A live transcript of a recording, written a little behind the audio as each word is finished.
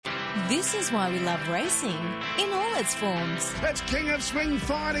This is why we love racing in all its forms. It's King of Swing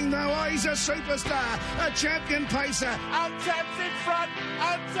fighting though. Oh, he's a superstar, a champion pacer. Untap's in front.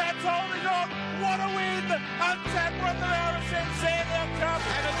 Untap's holding on. What a win. Untap won the RSM Sandown Cup.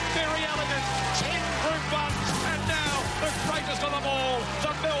 And it's very elegant. 10 Group 1s. And now the greatest of them all,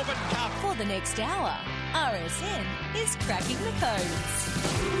 the Melbourne Cup. For the next hour, RSN is cracking the codes.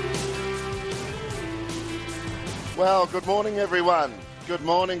 Well, good morning, everyone. Good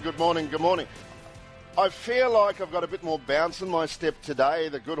morning, good morning, good morning. I feel like I've got a bit more bounce in my step today.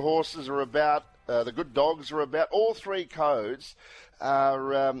 The good horses are about, the good dogs are about. All three codes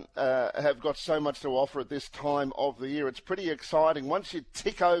have got so much to offer at this time of the year. It's pretty exciting. Once you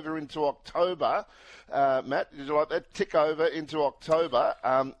tick over into October, Matt, did you like that? Tick over into October.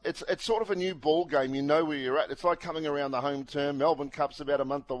 It's sort of a new ball game. You know where you're at. It's like coming around the home term. Melbourne Cup's about a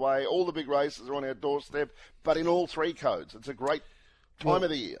month away. All the big races are on our doorstep, but in all three codes. It's a great time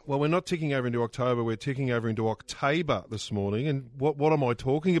of the year. Well, we're not ticking over into October. We're ticking over into October this morning. And what am I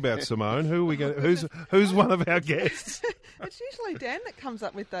talking about, Simone? Who are we going? Who's one of our guests? It's usually Dan that comes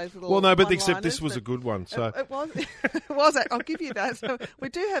up with those little. Well, no, but except this was a good one. So it was. It was. I'll give you that. So we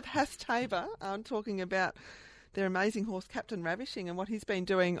do have Has Tabor talking about their amazing horse, Captain Ravishing, and what he's been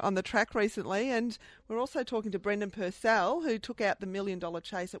doing on the track recently. And we're also talking to Brendan Purcell, who took out the $1 million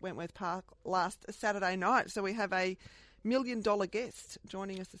chase at Wentworth Park last Saturday night. So we have a $1 million guest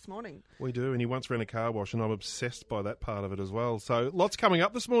joining us this morning. We do, and he once ran a car wash, and I'm obsessed by that part of it as well. So lots coming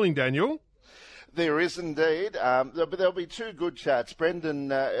up this morning, Daniel. There is indeed, but there'll be two good chats. Brendan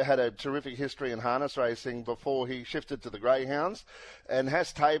had a terrific history in harness racing before he shifted to the greyhounds, and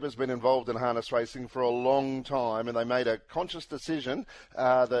Has Tabor's been involved in harness racing for a long time, and they made a conscious decision,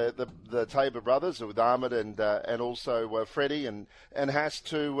 the Tabor brothers with Ahmed and also Freddie and Has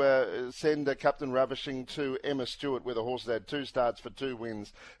to send Captain Ravishing to Emma Stewart, where the horse had 2 starts for 2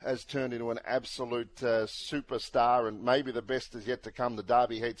 wins, has turned into an absolute superstar, and maybe the best is yet to come. The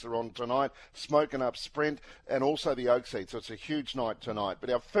Derby heats are on tonight. Smoking Up Sprint, and also the Oaks Heat. So it's a huge night tonight.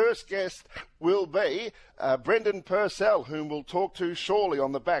 But our first guest will be Brendan Purcell, whom we'll talk to shortly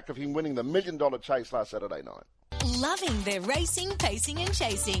on the back of him winning the $1 million chase last Saturday night. Loving their racing, pacing and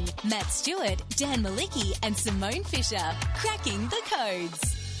chasing. Matt Stewart, Dan Malicki and Simone Fisher. Cracking the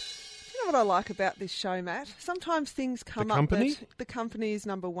codes. You know what I like about this show, Matt? Sometimes things come up that the company is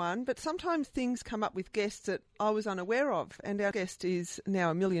number one, but sometimes things come up with guests that I was unaware of. And our guest is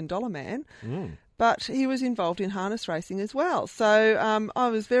now $1 million man, but he was involved in harness racing as well. So I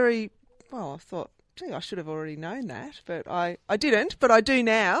was I thought, gee, I should have already known that, but I didn't, but I do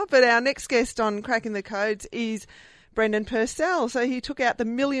now. But our next guest on Cracking the Codes is Brendan Purcell. So he took out the $1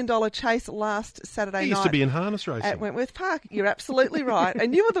 million chase last Saturday night. He used to be in harness racing at Wentworth Park. You're absolutely right.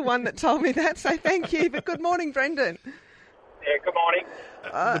 And you were the one that told me that, so thank you. But good morning, Brendan. Yeah, good morning.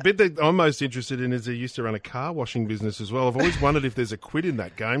 The bit that I'm most interested in is he used to run a car washing business as well. I've always wondered if there's a quid in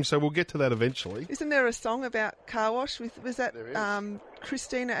that game, so we'll get to that eventually. Isn't there a song about car wash? Was that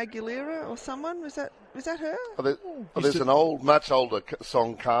Christina Aguilera or someone? Was that her? There's an much older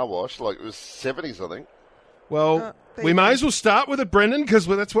song, Car Wash, like it was 70s, I think. Well, we may as well start with it, Brendan, because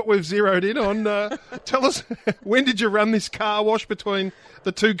that's what we've zeroed in on. Tell us, when did you run this car wash between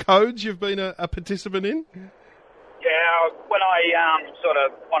the two codes you've been a participant in? Yeah, when I sort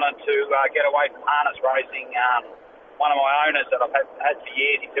of wanted to get away from harness racing, one of my owners that I've had for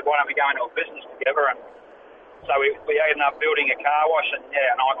years, he said, why don't we go into a business together? And so we ended up building a car wash,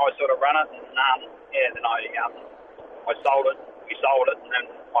 and I sort of run it, and then I sold it. We sold it, and then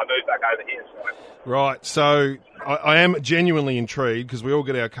I moved back over here. So. Right, so I am genuinely intrigued because we all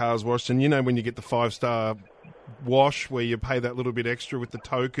get our cars washed, and you know when you get the 5-star wash where you pay that little bit extra with the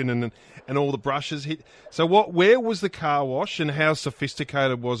token and all the brushes hit. So where was the car wash and how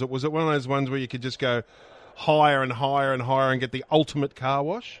sophisticated was it? Was it one of those ones where you could just go higher and higher and higher and get the ultimate car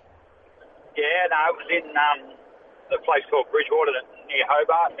wash? Yeah, no, it was in a place called Bridgewater near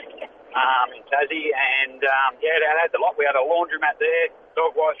Hobart. In Tassie, and it had a lot. We had a laundromat there,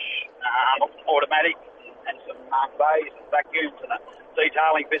 dog wash, automatic, and some bays and vacuums and a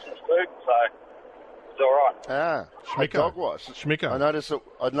detailing business too. So it was all right. A dog wash. Schmicker. I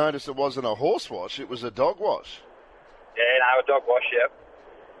noticed it wasn't a horse wash; it was a dog wash. Yeah, no, a dog wash. Yeah.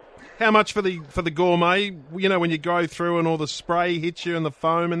 How much for the gourmet? You know, when you go through and all the spray hits you and the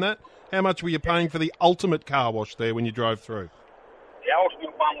foam and that. How much were you paying for the ultimate car wash there when you drove through? The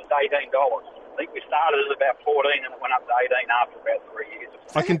ultimate one was $18. I think we started at about 14 and it went up to 18 after about 3 years.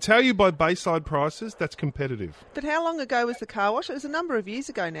 I can tell you by Bayside prices, that's competitive. But how long ago was the car wash? It was a number of years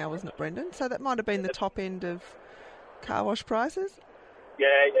ago now, wasn't it, Brendan? So that might have been the top end of car wash prices? Yeah,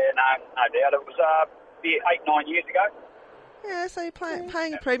 no doubt. It was 8-9 years ago. Yeah, so you're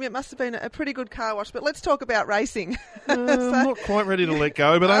paying a premium. It must have been a pretty good car wash. But let's talk about racing. I'm not quite ready to let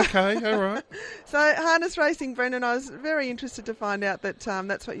go, but okay, all right. So harness racing, Brendan, I was very interested to find out that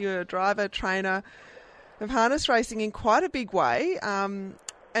that's what you're a driver, trainer of harness racing in quite a big way, and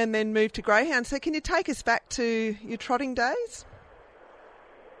then moved to greyhound. So can you take us back to your trotting days?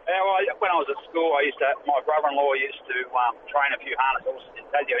 When I was at school, my brother-in-law used to train a few harness horses in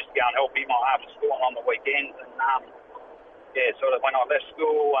Tassie. I used to go and help him after school and on the weekends. And sort of when I left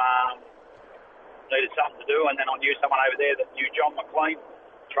school, needed something to do, and then I knew someone over there that knew John McLean,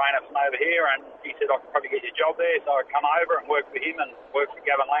 trainer from over here, and he said I could probably get you a job there. So I come over and work for him and worked for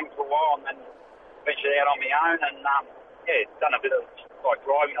Gavin Lang for a while, and then ventured out on my own and done a bit of like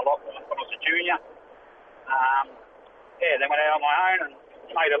driving a lot when I was a junior. Then went out on my own and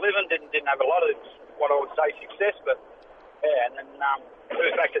made a living. Didn't have a lot of what I would say success, but and then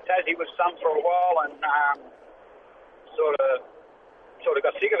moved back to Tassie with some for a while, and sort of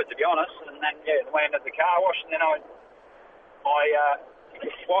got sick of it, to be honest. And then went into the car wash, and then my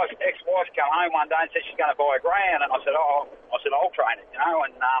ex-wife came home one day and said she's going to buy a greyhound, and I said I'll train it,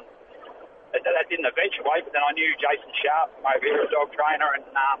 and that didn't eventuate. But then I knew Jason Sharp from over here, a dog trainer, and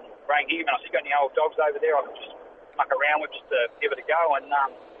rang him, and I said, got any old dogs over there I could just muck around with, just to give it a go, and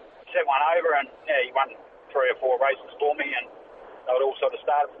sent one over, and he won 3 or 4 races for me, and so it all sort of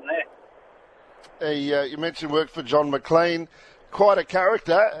started from there. You mentioned work for John McLean. Quite a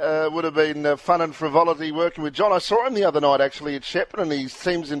character. Would have been fun and frivolity working with John. I saw him the other night actually at Shepparton, and he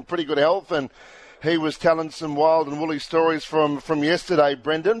seems in pretty good health, and he was telling some wild and woolly stories from yesterday,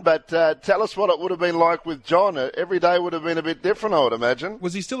 Brendan. But tell us what it would have been like with John. Every day would have been a bit different, I would imagine.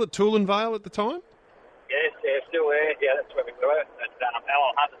 Was he still at Toolin Vale at the time? Yes, still there. Yeah, that's where we were. At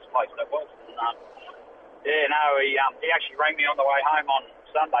Alan Hunter's place, that was. And, he actually rang me on the way home on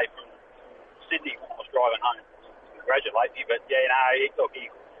Sunday from Sydney when I was driving home to congratulate me. But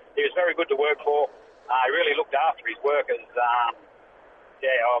he was very good to work for. He really looked after his workers. And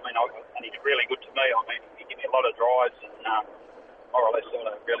he's really good to me. I mean, he gave me a lot of drives and more or less sort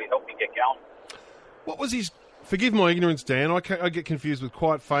of really helped me get going. What was his? Forgive my ignorance, Dan. I get confused with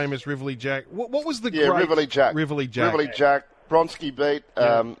quite famous Rivoli Jack. What was the great Rivoli Jack? Rivoli Jack. Rivoli Jack. Bronski beat.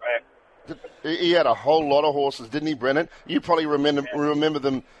 He had a whole lot of horses, didn't he, Brennan? You probably remember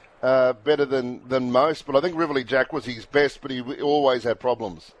them better than most, but I think Rivoli Jack was his best, but he always had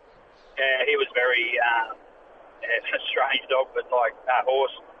problems. Yeah, he was very a strange dog, but like a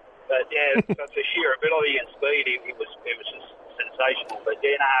horse. But for sheer ability and speed, he was just sensational. But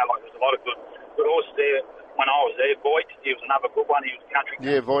there was a lot of good horses there. When I was there, Voigt, he was another good one. He was country.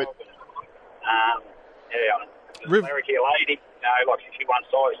 Yeah, Voigt. Larry Lady, she won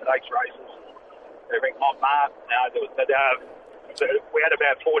size stakes races. Rick Montmartre. We had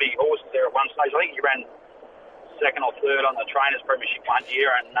about 40 horses there at one stage. I think he ran second or third on the Trainers' Premiership one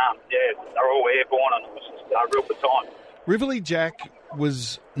year, and they were all airborne, and it was just a real good time. Rivoli Jack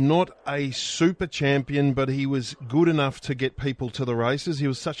was not a super champion, but he was good enough to get people to the races. He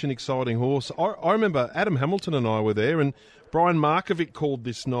was such an exciting horse. I remember Adam Hamilton and I were there, and Brian Markovic called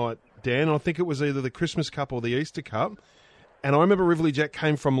this night, Dan. I think it was either the Christmas Cup or the Easter Cup. And I remember Rivoli Jack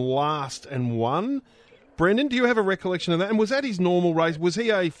came from last and won. Brendan, do you have a recollection of that? And was that his normal race? Was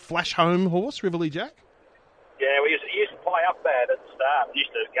he a flash home horse, Rivoli Jack? Yeah, he used to play up bad at the start. He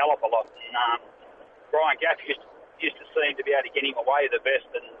used to gallop a lot. And Brian Gaff used to seem to be able to get him away the best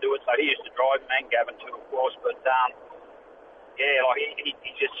and do it. So he used to drive him, and Gavin too, of course. But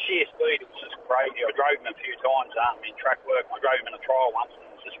he just sheer speed. It was just crazy. I drove him a few times in track work. I drove him in a trial once, and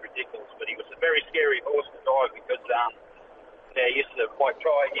it was just ridiculous. But he was a very scary horse to drive because he used to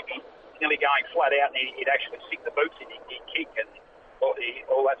try. He'd be nearly going flat out, and he'd actually stick the boots in. He'd kick and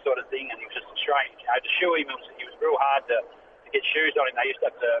all that sort of thing. And he was just strange. To shoe him, he was real hard to get shoes on him. They used to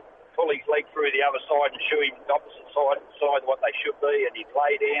have to pull his leg through the other side and shoe him the opposite side of what they should be, and he'd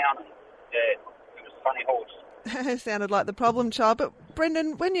lay down. And he was a funny horse. Sounded like the problem child. But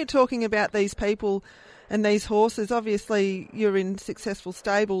Brendan, when you're talking about these people and these horses, obviously you're in successful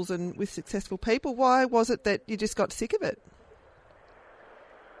stables and with successful people. Why was it that you just got sick of it?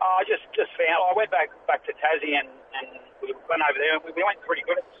 I just found I went back to Tassie and we went over there. We went pretty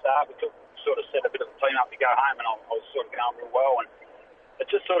good at the start. We sort of set a bit of a team up to go home, and I was sort of going real well. And it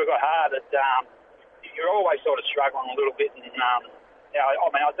just sort of got hard. You're always sort of struggling a little bit. And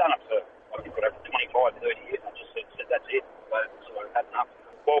I've done it for 25, 30 years. I just said that's it. So sort of had enough.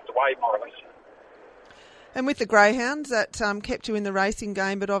 Walked away more or less. And with the greyhounds, that kept you in the racing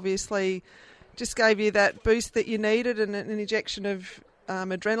game, but obviously just gave you that boost that you needed and an injection of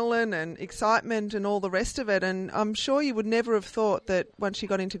adrenaline and excitement and all the rest of it. And I'm sure you would never have thought that once you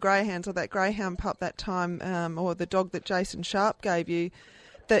got into greyhounds, or that greyhound pup that time, or the dog that Jason Sharp gave you,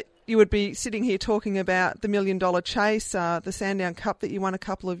 that you would be sitting here talking about the $1 Million Chase, the Sandown Cup that you won a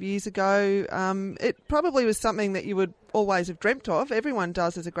couple of years ago. It probably was something that you would always have dreamt of. Everyone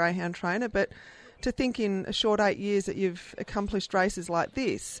does as a greyhound trainer, but to think in a short 8 years that you've accomplished races like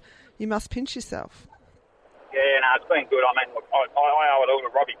this, you must pinch yourself. Yeah, no, it's been good. I mean, I owe it all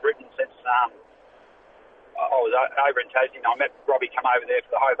to Robbie Britton since I was over in Tassie. I met Robbie come over there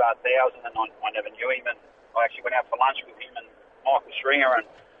for the Hobart 1000, and I never knew him. And I actually went out for lunch with him and Michael Stringer, and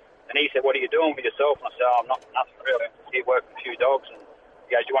he said, "What are you doing with yourself?" And I said, "Oh, I'm not nothing really. I'm just here working a few dogs." And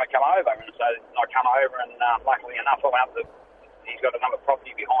he goes, "You want to come over?" And so I come over, and luckily enough, I went up to. He's got another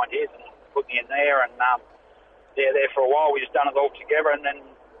property behind his, and put me in there, and there for a while. We just done it all together, and then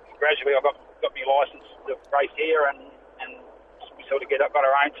gradually I got my licence to race here, and we sort of got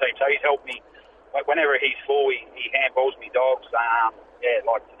our own team. So he's helped me. Whenever he's full, he handballs me dogs.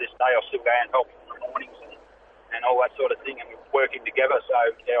 Like to this day, I still go out and help him in the mornings and all that sort of thing, and we're working together. So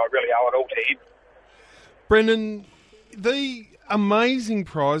I really owe it all to him. Brendan, the amazing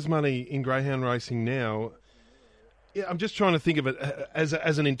prize money in greyhound racing now. Yeah, I'm just trying to think of it as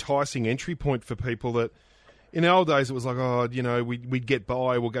an enticing entry point for people. That in the old days it was like, we'd get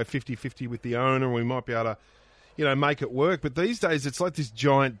by, we'll go 50-50 with the owner, and we might be able to, make it work. But these days it's like this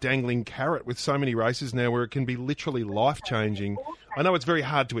giant dangling carrot with so many races now where it can be literally life-changing. I know it's very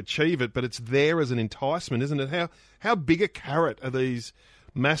hard to achieve it, but it's there as an enticement, isn't it? How big a carrot are these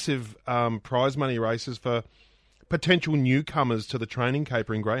massive prize money races for potential newcomers to the training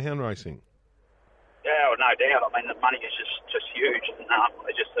caper in greyhound racing? Yeah, no doubt. I mean, the money is just huge, and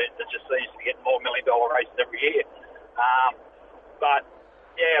it just seems to be getting more $1 million races every year. But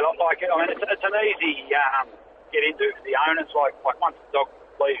yeah, it's an easy get into for the owners. Like once the dog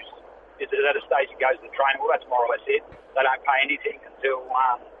leaves, is at a stage it goes to the trainer. Well, that's more or less it. They don't pay anything until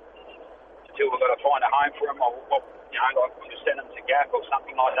we've got to find a home for them, or like we send them to GAP or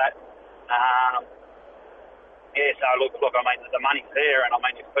something like that. So look. I mean, the money's there, and I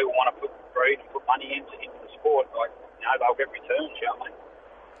mean, if people want to put money into the sport, they'll get returns.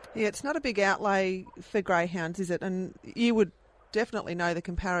 Yeah, it's not a big outlay for greyhounds, is it? And you would definitely know the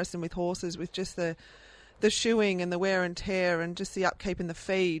comparison with horses, with just the shoeing and the wear and tear, and just the upkeep and the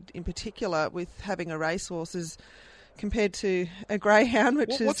feed in particular, with having a racehorse as compared to a greyhound.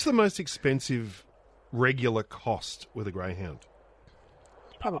 What's the most expensive regular cost with a greyhound?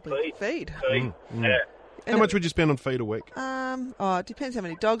 Probably feed. Yeah. How much would you spend on feed a week? It depends how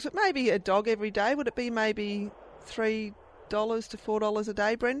many dogs, but maybe a dog every day. Would it be maybe $3 to $4 a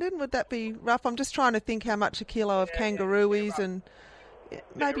day, Brendan? Would that be rough? I'm just trying to think how much a kilo of kangaroos and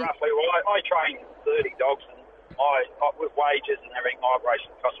maybe. Roughly. Well, I train 30 dogs, and I with wages and everything, my operation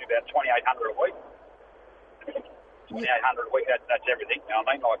costs me about $2,800 a week. $2,800 a week. That's everything. You know what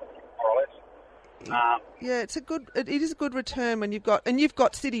I mean? Like more or less. It is a good return when you've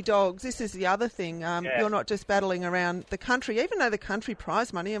got city dogs. This is the other thing. You're not just battling around the country, even though the country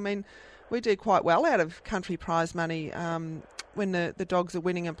prize money, I mean, we do quite well out of country prize money when the dogs are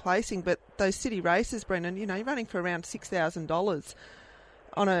winning and placing. But those city races, Brendan, you're running for around $6,000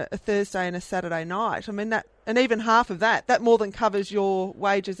 on a Thursday and a Saturday night. I mean, and even half of that more than covers your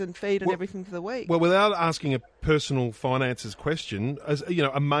wages and feed and everything for the week. Well, without asking a personal finances question, as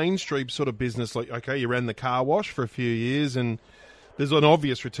a mainstream sort of business, like, okay, you ran the car wash for a few years and there's an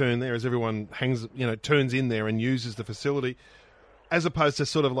obvious return there as everyone turns in there and uses the facility, as opposed to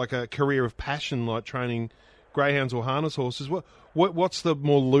sort of like a career of passion like training greyhounds or harness horses. What's the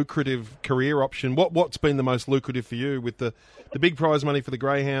more lucrative career option? What's been the most lucrative for you with the big prize money for the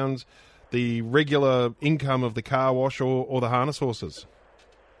greyhounds, the regular income of the car wash, or the harness horses?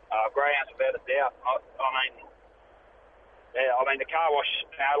 Greyhounds, without a doubt. I mean, the car wash,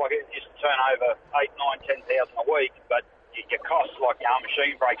 it used to turn over 8, 9, 10,000 a week, but your costs, like your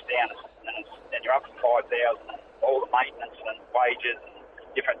machine breaks down, and you're up to 5,000, and all the maintenance and wages and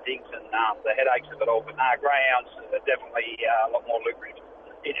different things, and the headaches of it all. But greyhounds are definitely a lot more lucrative.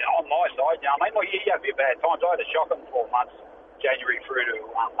 On my side, you have your bad times. I had a shocking 4 months, January through to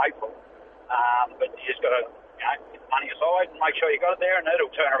April. But you just got to put money aside and make sure you got it there, and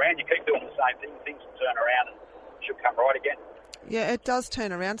it'll turn around. You keep doing the same thing, things will turn around and should come right again. Yeah, it does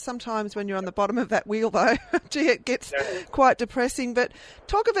turn around. Sometimes when you're on the bottom of that wheel, though, it gets quite depressing. But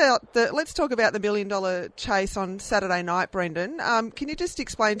let's talk about the $1 Million Chase on Saturday night, Brendan. Can you just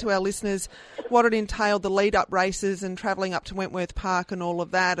explain to our listeners what it entailed, the lead-up races and travelling up to Wentworth Park and all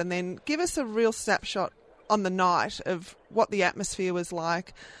of that, and then give us a real snapshot on the night of what the atmosphere was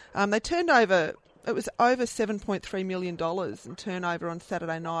like. They turned over it was over $7.3 million in turnover on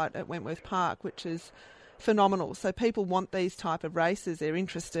Saturday night at Wentworth Park, which is phenomenal. So people want these type of races. They're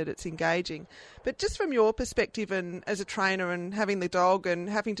interested. It's engaging. But just from your perspective and as a trainer and having the dog and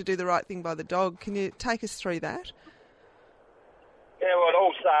having to do the right thing by the dog, can you take us through that? Yeah, well, it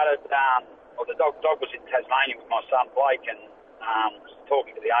all started, the dog was in Tasmania with my son Blake, and was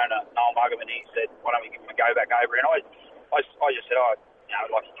talking to the owner, Noel Muggam, and he said, why don't we give him a go back over? And I just said, I'd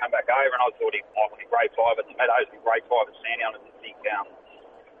like to come back over, and I thought he might win a grade 5 at the Meadows and grade 5 at Sandown. I didn't think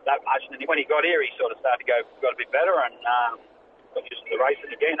that much. And then when he got here, he sort of started to got a bit better, and got used to the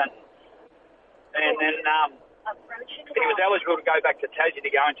racing again. And then he was eligible to go back to Tassie to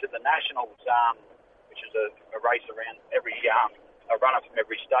go into the Nationals, which is a race around every a runner from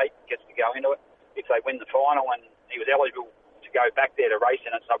every state gets to go into it if they win the final, and he was eligible to go back there to race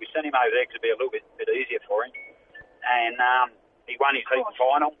in it. So we sent him over there to be a little bit easier for him, and he won his heat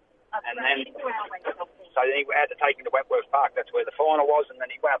final, and then so then he had to take him to Wentworth Park. That's where the final was, and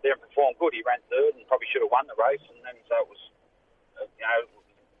then he went out there and performed good. He ran third and probably should have won the race, and then so it was,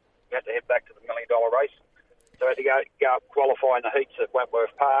 we had to head back to the $1 million race. So we had to go qualify in the heats at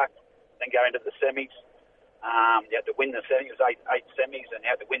Wentworth Park, then go into the semis. You had to win the semis. It was eight semis, and you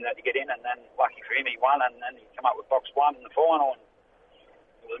had to win that to get in. And then, lucky for him, he won, and then he came up with box 1 in the final, and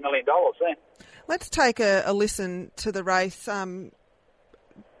it was $1 million then. Let's take a listen to the race,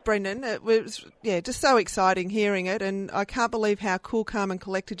 Brendan. It was just so exciting hearing it, and I can't believe how cool, calm, and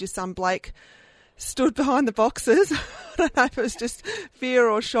collected your son Blake stood behind the boxes. I don't know if it was just fear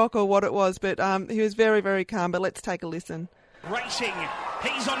or shock or what it was, but he was very, very calm. But let's take a listen. Racing,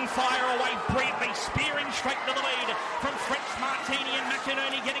 he's on fire away brilliantly, spearing straight to the lead from French Martini and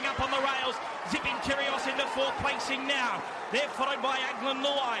McInerney getting up on the rails. Zipping Kyrgios into 4th placing now. They're followed by Aglan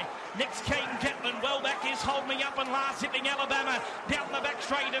Luai. Next came Gatlin. Well back is Hold Me Up, and last Zipping Alabama down the back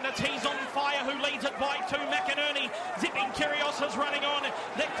straight, and it's He's on Fire who leads it by 2. McInerney. Zipping Kyrgios is running on.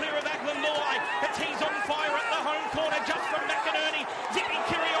 They're clear of Aglan Luai. It's He's on Fire at the home corner just from McInerney. Zipping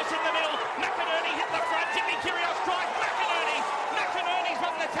Kyrgios in the middle. McInerney hit the front. Zipping Kyrgios drive. McInerney's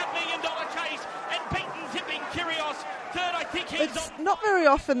won the $10 million chase and beaten Zipping Kyrgios. Third, I think he's It's not very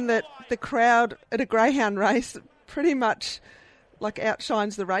often that the crowd at a greyhound race pretty much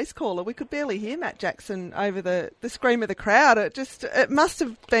outshines the race caller. We could barely hear Matt Jackson over the scream of the crowd. It must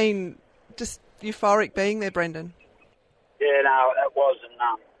have been just euphoric being there, Brendan. Yeah, no, it was, and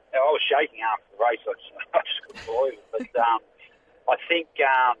I was shaking after the race. I just couldn't believe it. But I think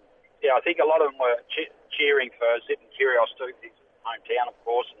a lot of them were cheering for Zipping Kyrgios too, his hometown, of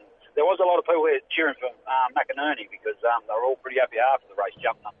course. And there was a lot of people there cheering for McInerney because they were all pretty happy after the race,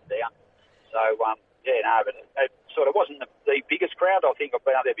 jumping up and down. So, but it sort of wasn't the biggest crowd. I think I've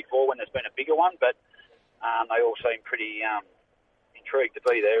been out there before when there's been a bigger one, but they all seemed pretty intrigued to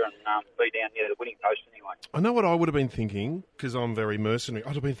be there and be down near the winning post anyway. I know what I would have been thinking, because I'm very mercenary.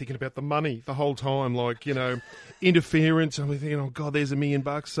 I'd have been thinking about the money the whole time, interference. I'd be thinking, oh, God, there's $1 million.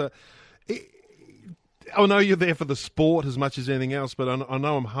 I know you're there for the sport as much as anything else, but I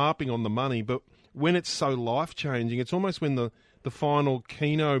know I'm harping on the money. But when it's so life-changing, it's almost when the final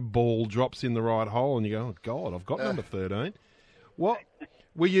Keno ball drops in the right hole and you go, oh, God, I've got number 13. What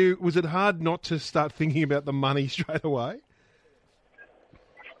was it hard not to start thinking about the money straight away?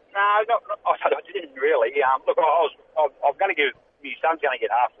 No, I didn't really. Look, I'm going to give my son's going to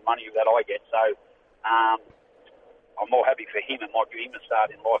get half the money that I get, so I'm more happy for him and might give him a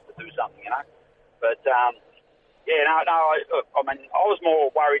start in life to do something, But I was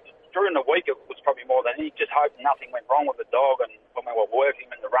more worried during the week. It was probably more than he just hoped nothing went wrong with the dog, and when we were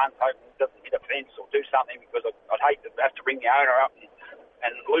working him in the runs, hoping he doesn't hit a fence or do something, because I'd hate to have to ring the owner up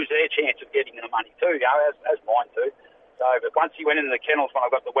and lose their chance of getting the money too, as mine too. So, but once he went into the kennels when I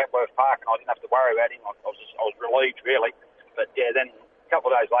got to Wentworth Park and I didn't have to worry about him, I was relieved really. But then a couple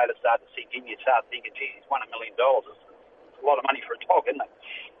of days later, it started to sink in. You start thinking, geez, he's won $1 million. It's a lot of money for a dog, isn't it?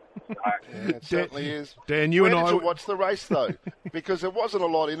 Yeah, it certainly is. Dan, you and I watch the race though, because there wasn't a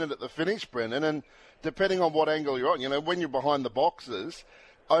lot in it at the finish, Brendan, and depending on what angle you're on, when you're behind the boxes,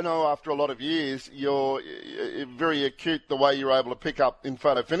 I know after a lot of years you're very acute the way you're able to pick up in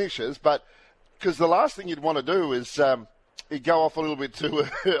front of finishers, but because the last thing you'd want to do is go off a little bit too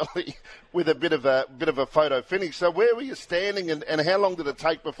early with a bit of a photo finish. So where were you standing, and how long did it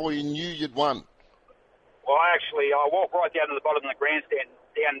take before you knew you'd won? Well, I walked right down to the bottom of the grandstand,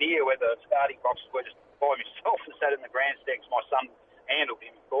 down near where the starting boxes were, just by myself, and sat in the grandstand. My son handled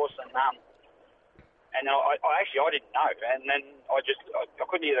him, of course, and I didn't know, and then I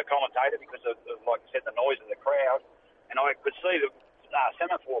couldn't hear the commentator because of, like I said, the noise of the crowd, and I could see the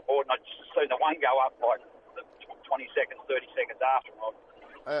semaphore board, and I just seen the one go up like 20 seconds, 30 seconds after,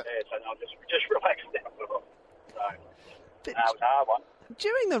 and So I just relaxed down a little. So it was a hard one.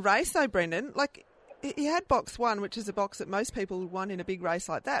 During the race, though, Brendan, like he had box 1, which is a box that most people would want in a big race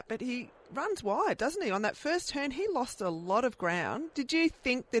like that, but he runs wide, doesn't he? On that first turn, he lost a lot of ground. Did you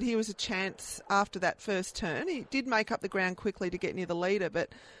think that he was a chance after that first turn? He did make up the ground quickly to get near the leader, but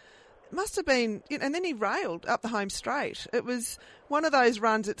it must have been, and then he railed up the home straight. It was one of those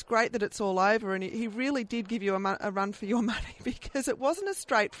runs, it's great that it's all over, and he really did give you a run for your money because it wasn't a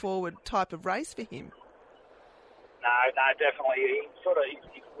straightforward type of race for him. No, definitely.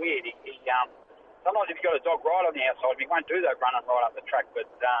 He's weird. He sometimes if you've got a dog right on the outside, he won't do that running right up the track. But,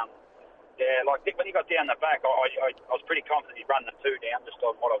 like when he got down the back, I was pretty confident he'd run the 2 down just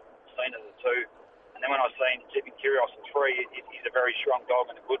on what I've seen of the 2. And then when I seen Tipping Curios in 3, he's a very strong dog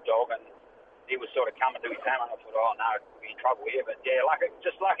and a good dog. And he was sort of coming to his hammer. And I thought, oh, no, we're in trouble here. But, yeah,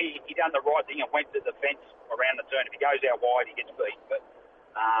 just lucky he done the right thing and went to the fence around the turn. If he goes out wide, he gets beat. But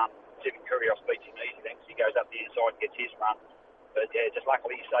Tipping Curios beats him easy then because he goes up the inside and gets his run. But, yeah, just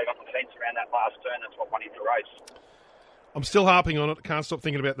luckily he stayed on the fence around that last turn. That's what won him the race. I'm still harping on it. Can't stop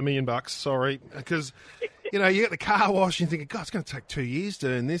thinking about the $1 million. Sorry. Because, you get the car wash and you think, God, it's going to take 2 years to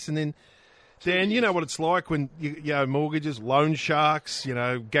earn this. And then, Dan, you know what it's like when, you know, mortgages, loan sharks,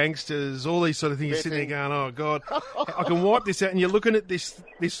 gangsters, all these sort of things. You're sitting there going, oh, God, I can wipe this out. And you're looking at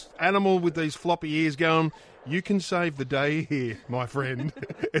this animal with these floppy ears going, you can save the day here, my friend.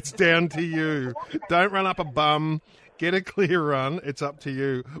 It's down to you. Don't run up a bum. Get a clear run. It's up to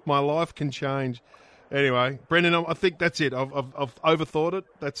you. My life can change. Anyway, Brendan, I think that's it. I've overthought it.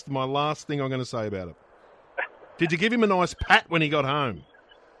 That's my last thing I'm going to say about it. Did you give him a nice pat when he got home?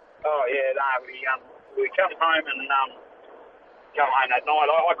 Oh, yeah, no. We come home and come home that night.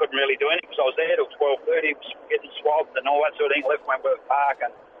 I couldn't really do anything because I was there till 12:30. Was getting swabbed and all that sort of thing. Left Wentworth Park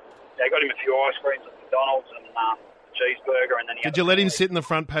and they got him a few ice creams at McDonald's and cheeseburger. And then Did you let him sit in the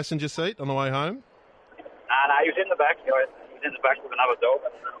front passenger seat on the way home? No, he was in the back. He was in the back with another dog.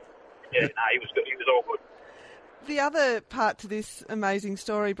 And, he was good. He was all good. The other part to this amazing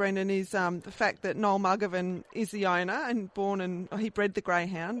story, Brendan, is the fact that Noel Muggovan is the owner and he bred the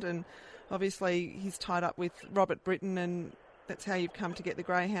greyhound, and obviously he's tied up with Robert Britton, and that's how you've come to get the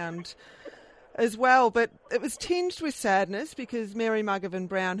greyhound as well. But it was tinged with sadness because Mary Muggovan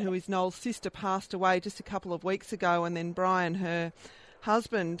Brown, who is Noel's sister, passed away just a couple of weeks ago, and then Brian, her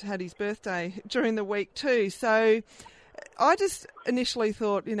husband, had his birthday during the week too. So I just initially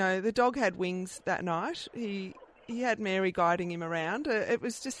thought, the dog had wings that night. He had Mary guiding him around. It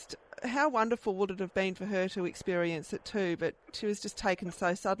was just, how wonderful would it have been for her to experience it too, but she was just taken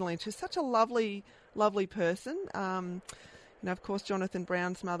so suddenly. She's such a lovely, lovely person. Of course, Jonathan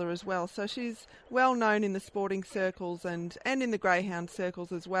Brown's mother as well. So she's well known in the sporting circles and in the greyhound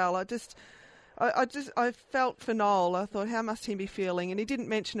circles as well. I felt for Noel. I thought, how must he be feeling? And he didn't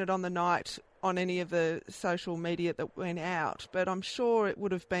mention it on the night on any of the social media that went out, but I'm sure it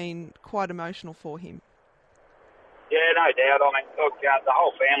would have been quite emotional for him. Yeah, no doubt. I mean, look, the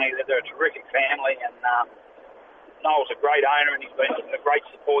whole family, they're a terrific family, and Noel's a great owner, and he's been a great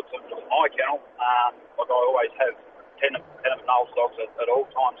support to my kennel. Like I always have 10 of Noel's dogs at all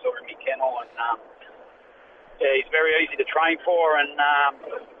times sort of in my kennel, and he's very easy to train for, and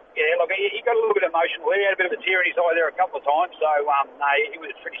look, he got a little bit emotional. He had a bit of a tear in his eye there a couple of times, so he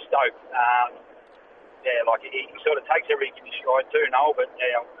was pretty stoked. He sort of takes everything in his stride too, Noel, but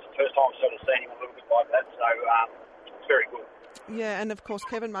it's the first time I've sort of seen him a little bit like that, so it's very good. Yeah, and of course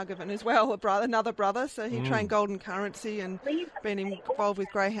Kevin Muggovan as well, another brother, so he trained Golden Currency and been involved with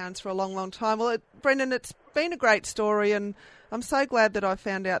greyhounds for a long, long time. Well, Brendan, it's been a great story, and I'm so glad that I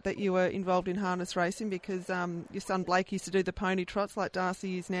found out that you were involved in harness racing because your son Blake used to do the pony trots like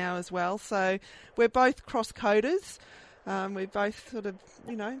Darcy is now as well. So we're both cross-coders. We've both sort of,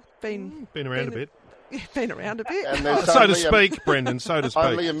 been around a bit. Been around a bit. So to speak, Brendan, so to speak.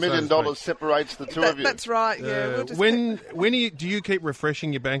 Only $1 million separates the two of you. That's right, yeah. Do you keep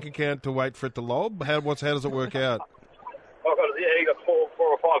refreshing your bank account to wait for it to lob? How does it work out? You got 4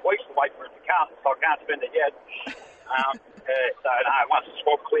 or 5 weeks to wait for it to come, so I can't spend it yet. Once the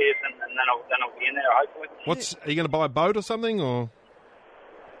swab clears, and then I'll be in there, hopefully. Are you going to buy a boat or something, or?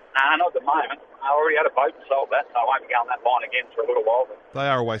 Nah, not at the moment. I already had a boat and sold that, so I won't be going that line again for a little while. They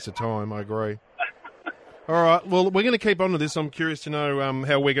are a waste of time, I agree. All right, well, we're going to keep on to this. I'm curious to know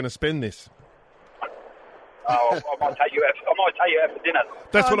how we're going to spend this. I might take you out for dinner.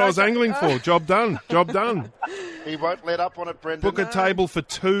 That's what I was angling for. Job done. He won't let up on it, Brendan. Book a table for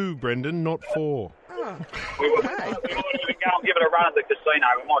 2, Brendan, not 4. We will go and give it a run at the casino.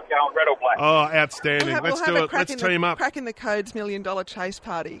 We might go on red or black. Oh, outstanding. Let's do it. Let's team up. Cracking the Codes $1 million chase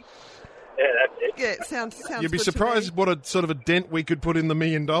party. Yeah, that's it. Yeah, it sounds You'd be good to surprised me. what a sort of a dent we could put in the $1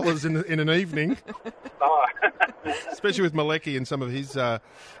 million in an evening, Oh. especially with Malecki and some of his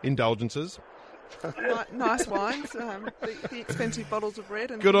indulgences. Nice wines, the expensive bottles of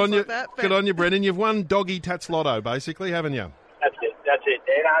red and Good things on you, like that. good on you, Brendan. You've won Doggy Tats Lotto, basically, haven't you? That's it.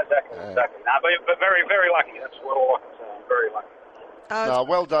 Yeah, no, exactly. No, but very, very lucky. That's what all I can say. I'm very lucky. No,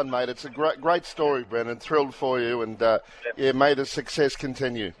 well done, mate. It's a great story, Brendan. Thrilled for you, and may the success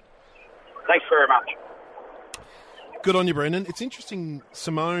continue. Thanks very much. Good on you, Brendan. It's interesting,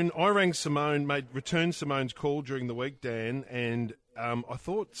 Simone. I rang Simone, returned Simone's call during the week, Dan, and I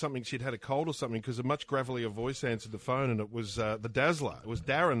thought she'd had a cold or something because a much gravelier voice answered the phone, and it was the Dazzler. It was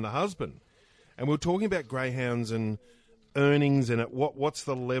Darren, the husband. And we were talking about greyhounds and earnings and what's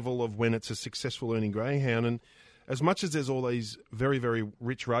the level of when it's a successful earning greyhound. And as much as there's all these very, very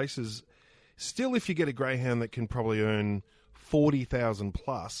rich races, still if you get a greyhound that can probably earn 40,000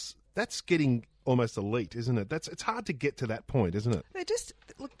 plus, that's getting almost elite, isn't it? It's hard to get to that point, isn't it?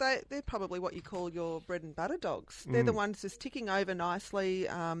 They're probably what you call your bread and butter dogs. They're the ones just ticking over nicely.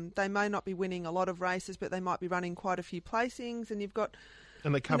 They may not be winning a lot of races, but they might be running quite a few placings, and you've got...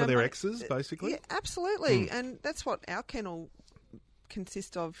 And they cover their exes, basically? Yeah, absolutely. And that's what our kennel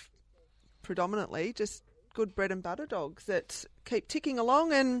consists of predominantly, just good bread and butter dogs that keep ticking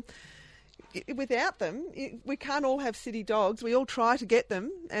along. And without them, we can't all have city dogs. We all try to get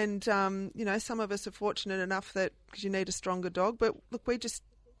them. And, some of us are fortunate enough that because you need a stronger dog. But, look, we just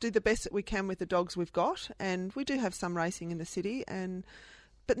do the best that we can with the dogs we've got. And we do have some racing in the city.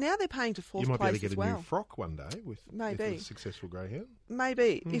 But now they're paying to fourth place as well. You might be able to get a new frock one day with a successful greyhound.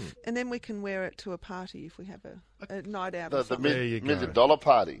 Maybe. And then we can wear it to a party if we have a night out. The $1 million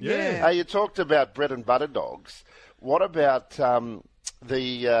party. Yeah. You talked about bread and butter dogs. What about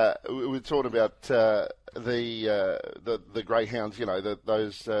we were talking about the greyhounds?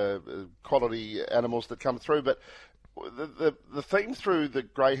 Those quality animals that come through, but. The theme through the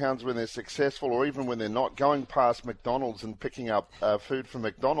greyhounds when they're successful or even when they're not, going past McDonald's and picking up food from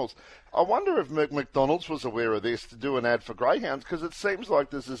McDonald's, I wonder if McDonald's was aware of this to do an ad for greyhounds, because it seems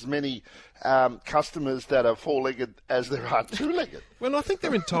like there's as many customers that are four-legged as there are two-legged. Well, I think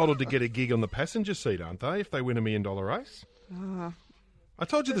they're entitled to get a gig on the passenger seat, aren't they, if they win $1 million race? I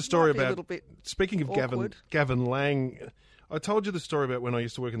told you the story about, speaking of Gavin Lang... I told you the story about when I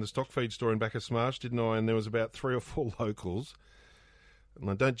used to work in the stock feed store in Bacchus Marsh, didn't I? And there was about 3 or 4 locals.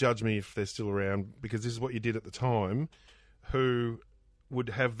 And don't judge me if they're still around, because this is what you did at the time, who would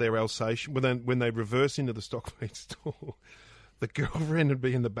have their Alsatian, when they reverse into the stock feed store, the girlfriend would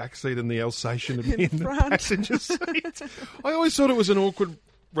be in the back seat and the Alsatian would be in the passenger seat. I always thought it was an awkward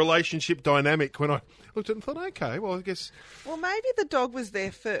relationship dynamic when I looked at it and thought, okay, well, I guess... Well, maybe the dog was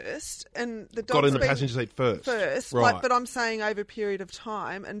there first and the dog got in the passenger seat first. Right. But I'm saying over a period of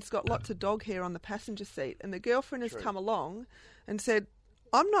time, and it's got lots of dog hair on the passenger seat, and the girlfriend has come along and said,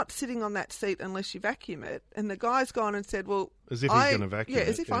 I'm not sitting on that seat unless you vacuum it. And the guy's gone and said, well... As if he's going to vacuum it. Yeah,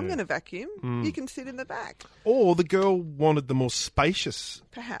 as if I'm going to vacuum. You can sit in the back. Or the girl wanted the more spacious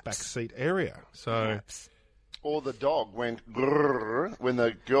back seat area. So... Perhaps. Or the dog went grrr when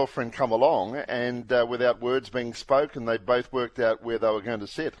the girlfriend come along, and without words being spoken, they both worked out where they were going to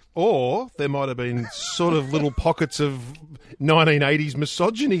sit. Or there might have been sort of little pockets of 1980s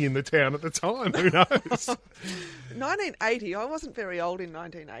misogyny in the town at the time. Who knows? 1980. I wasn't very old in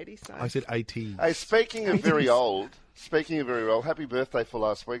 1980. So I said 80s. Hey, speaking of very old, happy birthday for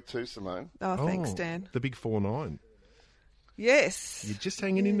last week too, Simone. Oh, thanks, Dan. The big 4-9. Yes. You're just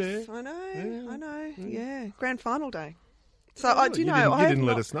hanging in there. I know. Yeah. Grand final day. So you didn't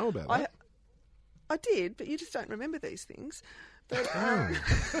let not, us know about that. I did, but you just don't remember these things. But, Are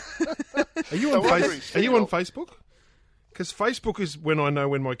you on Facebook? Because Facebook is when I know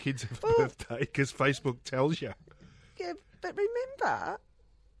when my kids have a birthday, because Facebook tells you. Yeah, but remember,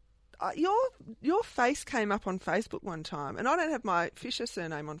 your face came up on Facebook one time, and I don't have my Fisher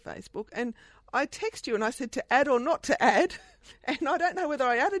surname on Facebook, and I text you and I said to add or not to add, and I don't know whether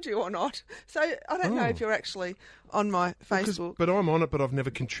I added you or not. So I don't know if you're actually on my Facebook. But I'm on it, but I've never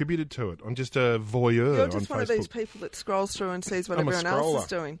contributed to it. I'm just a voyeur. You're just on one Facebook. of these people that scrolls through and sees what everyone scroller. else is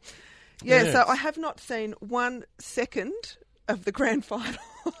doing. Yeah, so I have not seen 1 second of the grand final.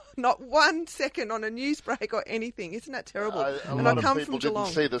 Not 1 second on a news break or anything. Isn't that terrible? A lot of people didn't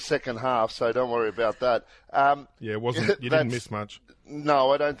see the second half, so don't worry about that. It wasn't. You didn't miss much.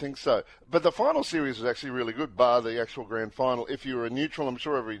 No, I don't think so. But the final series was actually really good, bar the actual grand final. If you were a neutral, I'm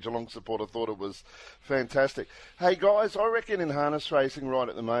sure every Geelong supporter thought it was fantastic. Hey, guys, I reckon in harness racing right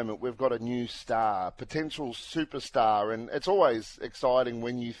at the moment, we've got a new star, potential superstar, and it's always exciting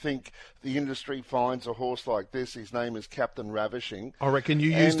when you think the industry finds a horse like this. His name is Captain Ravishing. I reckon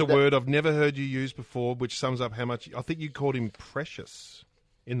you used a word I've never heard you use before, which sums up how much... I think you called him precious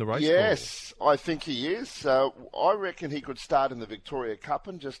in the race. Yes, I think he is. I reckon he could start in the Victoria Cup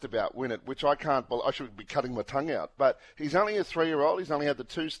and just about win it, which I can't... Well, I should be cutting my tongue out. But he's only a 3-year-old. He's only had the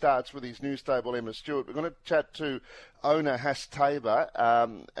 2 starts with his new stable, Emma Stewart. We're going to chat to owner Hass Tabor.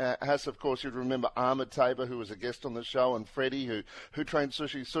 Hass, of course, you'd remember Ahmed Tabor, who was a guest on the show, and Freddie, who trained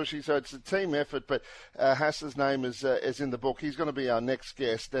Sushi. So it's a team effort, but Hass's name is in the book. He's going to be our next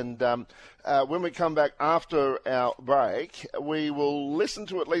guest. And when we come back after our break, we will listen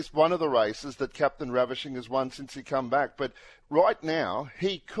to at least one of the races that Captain Ravishing has won since he come back. But right now,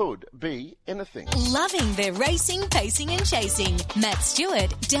 he could be anything. Loving their racing, pacing and chasing. Matt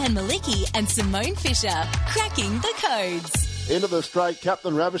Stewart, Dan Malicki and Simone Fisher. Cracking the codes. Into the straight,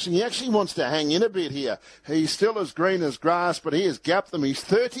 Captain Ravishing. He actually wants to hang in a bit here. He's still as green as grass, but he has gapped them. He's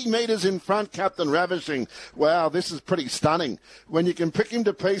 30 metres in front, Captain Ravishing. Wow, this is pretty stunning. When you can pick him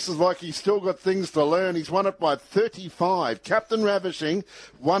to pieces like he's still got things to learn, he's won it by 35. Captain Ravishing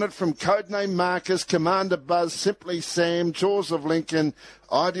won it from Codename Marcus, Commander Buzz, Simply Sam, Jaws of Lincoln,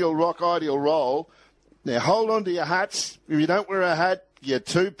 Ideal Rock, Ideal Roll. Now, hold on to your hats. If you don't wear a hat, your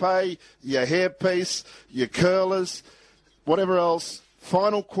toupee, your hairpiece, your curlers, whatever else,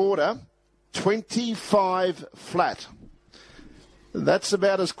 final quarter, 25 flat. That's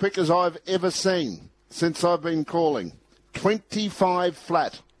about as quick as I've ever seen since I've been calling. 25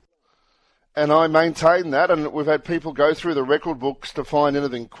 flat. And I maintain that, and we've had people go through the record books to find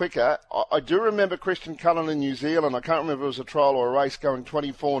anything quicker. I do remember Christian Cullen in New Zealand, I can't remember if it was a trial or a race, going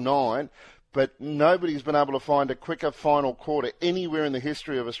 24.9, but nobody's been able to find a quicker final quarter anywhere in the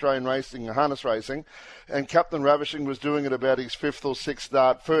history of Australian racing, harness racing. And Captain Ravishing was doing it about his 5th or 6th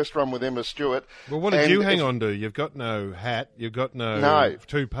start, first run with Emma Stewart. Well, what did you hang on to? You've got no hat, you've got no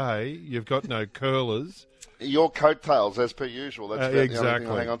toupee, you've got no curlers. Your coattails, as per usual. That's about exactly, the only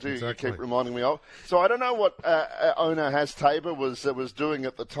thing I hang on to. Exactly. You keep reminding me of. So I don't know what owner Hass Tabor was doing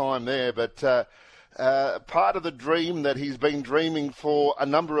at the time there, but... part of the dream that he's been dreaming for a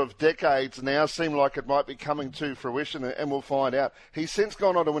number of decades now seemed like it might be coming to fruition, and we'll find out. He's since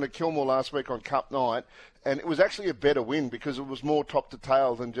gone on to win a Kilmore last week on Cup Night, and it was actually a better win because it was more top to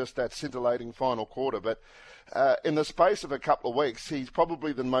tail than just that scintillating final quarter. But in the space of a couple of weeks, he's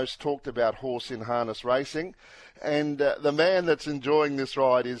probably the most talked about horse in harness racing. And the man that's enjoying this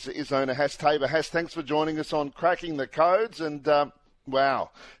ride is owner Hass Tabor. Hass, thanks for joining us on Cracking the Codes, and wow,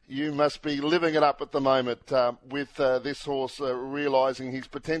 you must be living it up at the moment with this horse realising his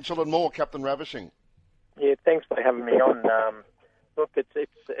potential and more, Captain Ravishing. Yeah, thanks for having me on. Look, it's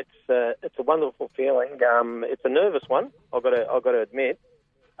a wonderful feeling. It's a nervous one, I've got to admit,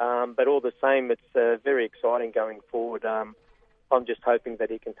 but all the same, it's very exciting going forward. I'm just hoping that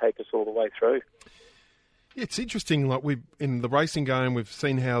he can take us all the way through. It's interesting, like in the racing game, we've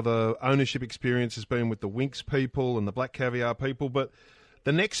seen how the ownership experience has been with the Winx people and the Black Caviar people, but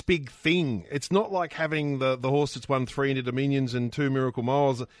the next big thing, it's not like having the horse that's won 3 Inter Dominions and 2 Miracle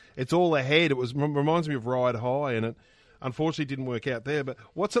Miles. It's all ahead. Reminds me of Ride High, and it unfortunately didn't work out there. But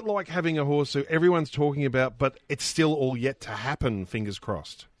what's it like having a horse who everyone's talking about, but it's still all yet to happen, fingers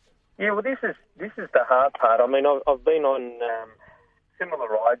crossed? Yeah, well, this is the hard part. I mean, I've been on similar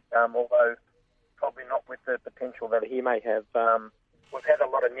rides, although probably not with the potential that he may have. We've had a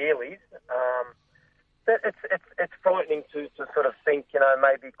lot of nearlies. But it's frightening to sort of think,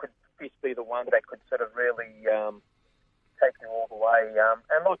 maybe could this be the one that could sort of really take you all the way.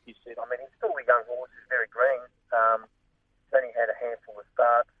 And like you said, I mean, he's still a young horse. He's very green. He's only had a handful of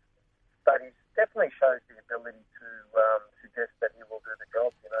starts, but he definitely shows the ability to suggest that he will do the job,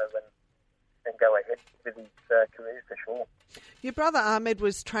 and go ahead with his career for sure. Your brother Ahmed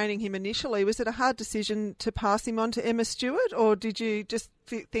was training him initially. Was it a hard decision to pass him on to Emma Stewart, or did you just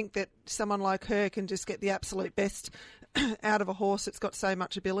think that someone like her can just get the absolute best out of a horse that's got so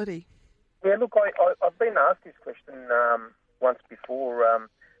much ability? Yeah, look, I've been asked this question once before,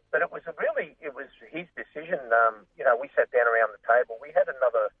 but it was his decision. We sat down around the table. We've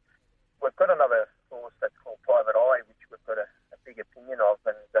got another horse that's called Private Eye, which we've got a big opinion of,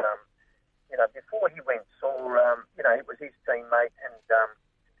 and before he went sore, it was his teammate, and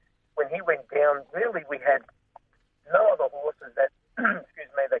when he went down, really we had no other horses that,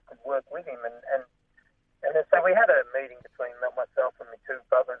 that could work with him, and so we had a meeting between myself and my 2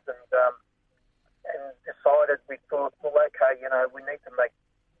 brothers, and decided, we thought, well, okay, we need to make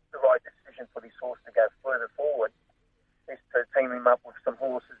the right decision for this horse to go further forward, is to team him up with some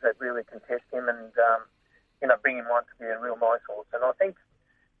horses that really can test him, and bring him on to be a real nice horse. And I think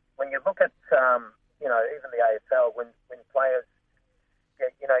when you look at, even the AFL, when players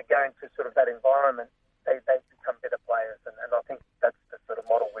get, go into sort of that environment, they become better players. And I think that's the sort of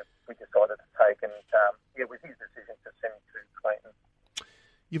model we decided to take. And it was his decision to send to Clayton.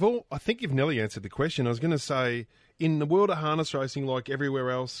 I think you've nearly answered the question. I was going to say, in the world of harness racing, like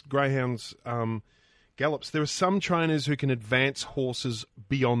everywhere else, greyhounds, gallops, there are some trainers who can advance horses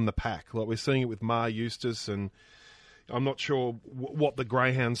beyond the pack. Like we're seeing it with Mar Eustace, and I'm not sure what the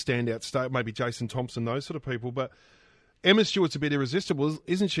greyhound standout state, maybe Jason Thompson, those sort of people. But Emma Stewart's a bit irresistible,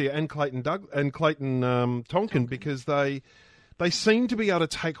 isn't she? And Clayton Tonkin, because they seem to be able to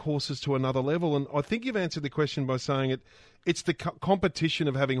take horses to another level. And I think you've answered the question by saying it's the competition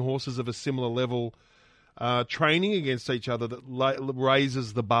of having horses of a similar level training against each other that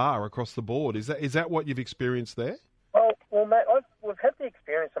raises the bar across the board. Is that what you've experienced there? Well, mate, we've had the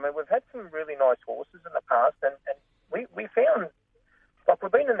experience. I mean, we've had some really nice horses in the past, and we found, like,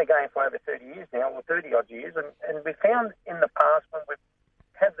 we've been in the game for over 30 years now, or 30-odd years, and we found in the past when we've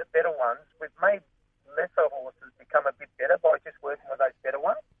had the better ones, we've made lesser horses become a bit better by just working with those better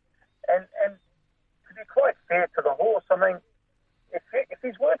ones. And to be quite fair to the horse, I mean, if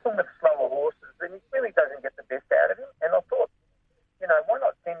he's working with slower horses, then he really doesn't get the best out of him. And I thought, why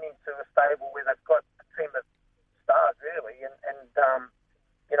not send him to a stable where they've got a team of stars, really? And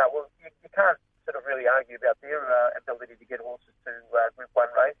you can't sort of really argue about their ability to get horses to Group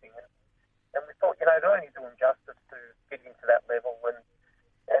 1 racing. And we thought, they're only doing justice to get into that level. And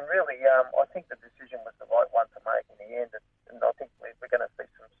really, I think the decision was the right one to make in the end. And I think we're going to see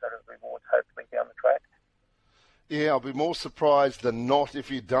some sort of rewards, hopefully, down the track. Yeah, I'll be more surprised than not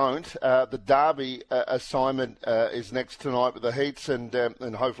if you don't. The Derby assignment is next tonight with the heats, and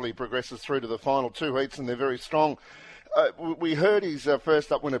hopefully progresses through to the final two heats, and they're very strong. We heard his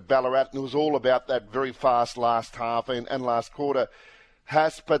first up win at Ballarat, and it was all about that very fast last half and last quarter.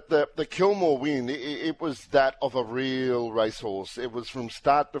 But the Kilmore win, it was that of a real racehorse. It was from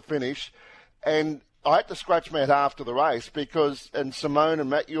start to finish, and I had to scratch my head after the race because, and Simone and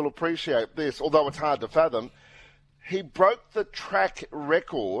Matt, you'll appreciate this, although it's hard to fathom, he broke the track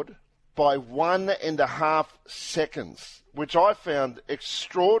record by 1.5 seconds, which I found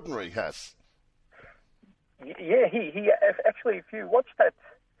extraordinary, Haas. Yeah, he actually, if you watch that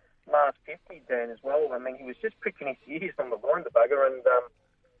last 50, Dan, as well, I mean, he was just pricking his ears on the line, the bugger, and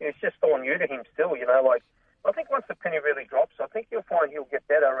it's just all new to him still, I think once the penny really drops, I think you'll find he'll get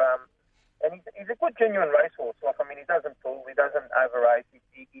better. And he's a good, genuine racehorse. Like, I mean, he doesn't fool, he doesn't over-race,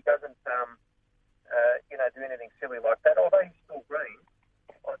 he doesn't, do anything silly like that. Although he's still green,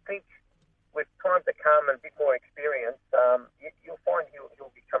 I think with time to come and a bit more experience, you'll find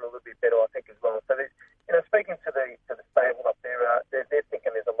he'll become a little bit better, I think, as well. So there's, speaking to the stable up there, they're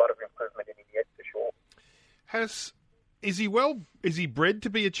thinking there's a lot of improvement in him yet, for sure. Is he bred to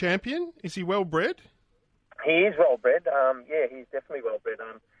be a champion? Is he well bred? He is well bred. Yeah, he's definitely well bred.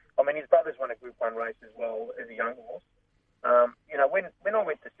 I mean, his brother's won a Group 1 race as well as a young horse. When I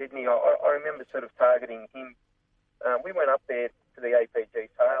went to Sydney, I remember sort of targeting him. We went up there to the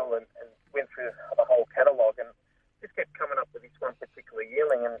APG sale and went through the whole catalogue and just kept coming up with this one particular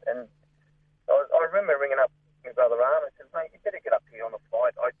yearling. And I remember ringing up my brother Arm and said, mate, you better get up here on a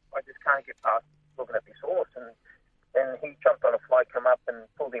flight. I just can't get past looking at this horse. And he jumped on a flight, come up and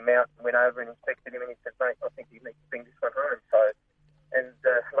pulled him out and went over and inspected him and he said, mate, I think you need to bring this one home. So, and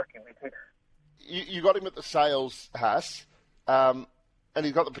lucky we did. You got him at the sales, Haas, and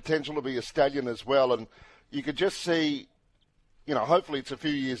he's got the potential to be a stallion as well. And you could just see, hopefully it's a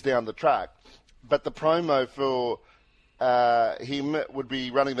few years down the track, but the promo for him would be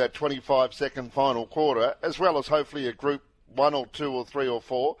running that 25-second final quarter, as well as hopefully a Group 1 or 2 or 3 or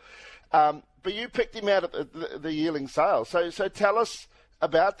 4. But you picked him out at the yearling sale. So tell us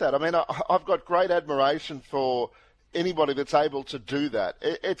about that. I mean, I've got great admiration for anybody that's able to do that.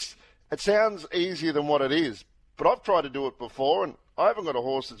 It sounds easier than what it is, but I've tried to do it before, and I haven't got a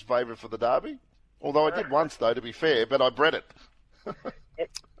horse that's favourite for the Derby. Although I did once, though, to be fair, but I bred it.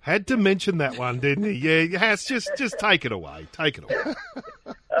 Had to mention that one, didn't he? Yeah, Haas, just take it away. Take it away.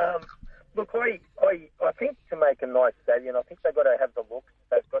 Look, I think to make a nice stallion, I think they've got to have the looks.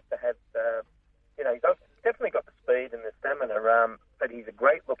 They've got to have, he's definitely got the speed and the stamina, but he's a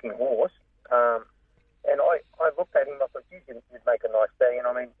great-looking horse. And I looked at him, I thought, geez, he'd make a nice stallion.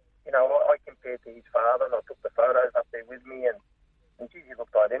 I mean, I compared to his father, and I took the photos up there with me, and geez, he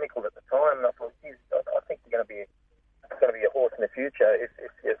looked identical at the time. And I thought, geez, I think they're going to be a horse in the future if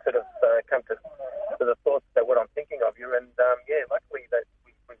you sort of come to the thoughts that what I'm thinking of you. And luckily that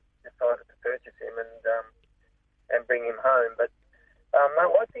we decided to purchase him and bring him home. But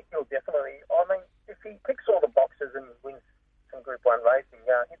no, I think he'll definitely. I mean, if he ticks all the boxes and wins some Group 1 racing,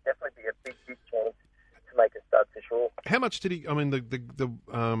 he'd definitely be a big chance to make a stud for sure. How much did he? I mean, the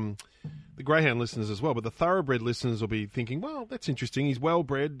the greyhound listeners as well, but the thoroughbred listeners will be thinking, well, that's interesting. He's well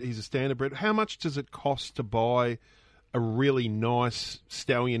bred. He's a standard bred. How much does it cost to buy a really nice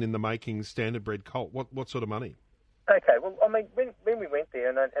stallion in the making standard bred colt? What sort of money? Okay, well, I mean, when we went there,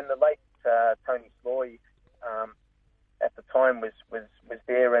 and the late Tony Sloy at the time was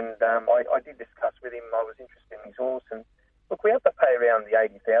there, and I did discuss with him. I was interested in his horse, and look, we have to pay around the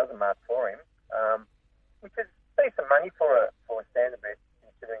 80,000 mark for him, which is decent money for a standard bred,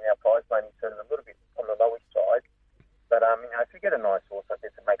 considering our prize money is sort of a little bit on the lowish side. But if you get a nice horse, I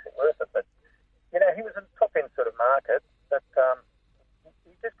guess it makes it worth it. But he was a top end sort of market, but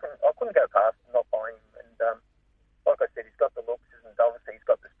he just I couldn't go past him not buying him. And like I said, he's got the looks, and obviously he's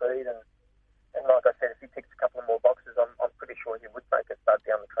got the speed, and like I said, if he ticks a couple of more boxes, I'm pretty sure he would make a start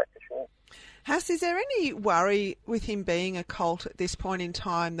down the track for sure. Hass, is there any worry with him being a colt at this point in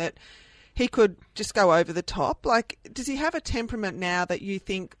time that he could just go over the top? Like, does he have a temperament now that you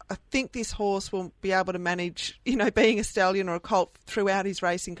think, I think this horse will be able to manage, being a stallion or a colt throughout his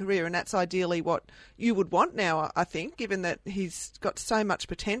racing career? And that's ideally what you would want now, I think, given that he's got so much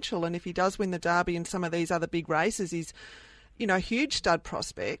potential. And if he does win the Derby and some of these other big races, he's, a huge stud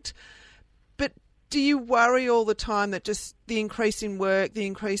prospect. But do you worry all the time that just the increase in work, the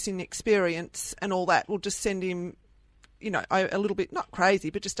increase in experience and all that will just send him a little bit, not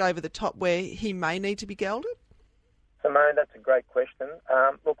crazy, but just over the top where he may need to be gelded? Simone, that's a great question.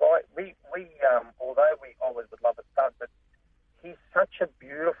 Look, although we always would love a stud, but he's such a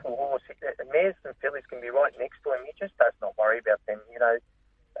beautiful horse. Mares and fillies can be right next to him. He just does not worry about them.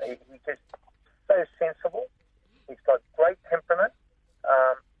 He's just so sensible. He's got great temperament.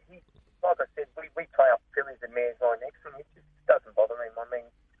 Like I said, we tie up fillies and mares right next to him. It just doesn't bother him. I mean,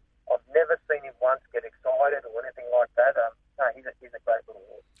 I've never seen him once get excited or anything like that. No, he's a great little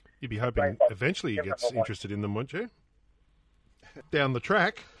horse. You'd be hoping eventually he gets interested in them, wouldn't you? Down the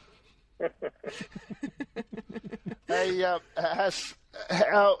track. Hey,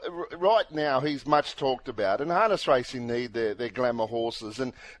 right now he's much talked about, and harness racing need their glamour horses.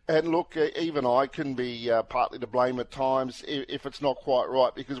 And look, even I can be partly to blame at times if it's not quite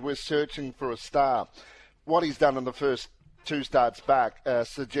right, because we're searching for a star. What he's done in the first two starts back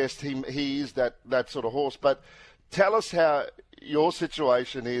suggests he is that sort of horse. But tell us how your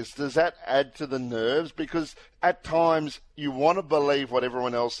situation is. Does that add to the nerves? Because at times you want to believe what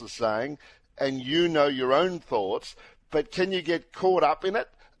everyone else is saying, and your own thoughts, but can you get caught up in it,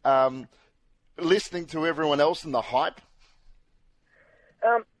 listening to everyone else and the hype?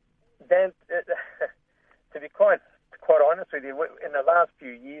 Dan, to be quite honest with you, in the last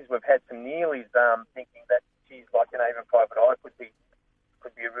few years we've had some nearlies thinking that, geez, like even Private Eye could be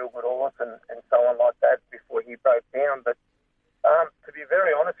a real good horse and so on like that before he broke down. But to be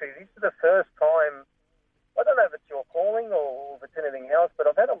very honest with you, this is the first time, I don't know if it's your calling or if it's anything else, but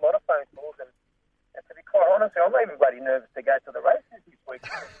I've had a lot of phone calls, and to be quite honest, I'm even bloody nervous to go to the races this week.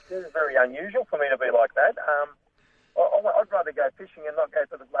 This is very unusual for me to be like that. I'd rather go fishing and not go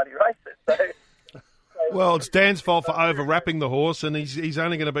to the bloody races. Well, it's Dan's fault for overwrapping the horse, and he's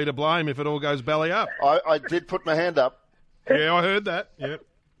only going to be to blame if it all goes belly up. I did put my hand up. Yeah, I heard that. Yeah.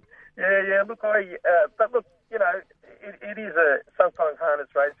 Yeah. Look, but look, it is sometimes harness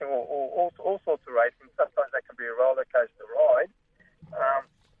racing or all sorts of racing. Sometimes that can be a roller coaster ride.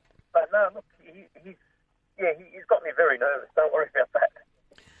 But no, look, he's got me very nervous. Don't worry about that.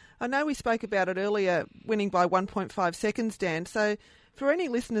 I know we spoke about it earlier, winning by 1.5 seconds, Dan. So for any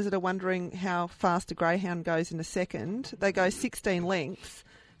listeners that are wondering how fast a greyhound goes in a second, they go 16 lengths.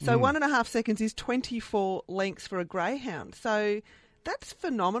 So 1.5 seconds is 24 lengths for a greyhound. So that's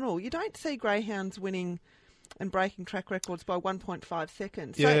phenomenal. You don't see greyhounds winning and breaking track records by 1.5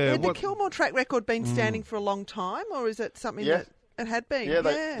 seconds. So had the Kilmore track record been standing for a long time, or is it something that it had been? Yeah,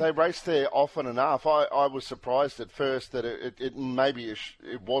 they raced there often enough. I was surprised at first that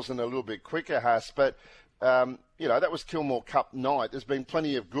it wasn't a little bit quicker, Haas, but that was Kilmore Cup night. There's been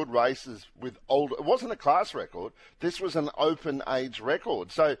plenty of good races with older. It wasn't a class record. This was an open age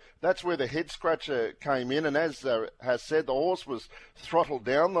record. So that's where the head scratcher came in. And as has said, the horse was throttled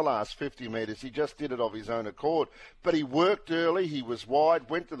down the last 50 metres. He just did it of his own accord. But he worked early. He was wide,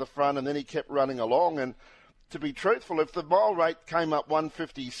 went to the front, and then he kept running along. And to be truthful, if the mile rate came up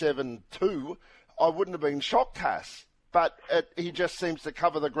 157.2, I wouldn't have been shocked, Haas. But he just seems to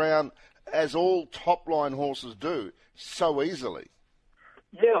cover the ground, as all top-line horses do, so easily.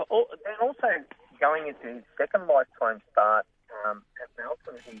 Yeah, and also going into his second lifetime start at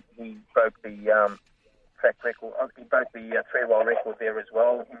Melton, he broke the track record. He broke the 3-mile record there as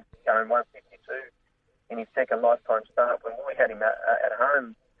well, going 152 in his second lifetime start when we had him at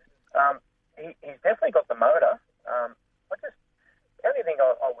home. He's definitely got the motor. The only thing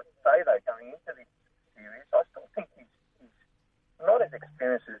I would say, though,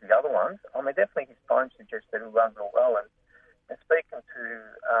 experience as the other ones. I mean, definitely his time suggests that he'll run real well. And speaking to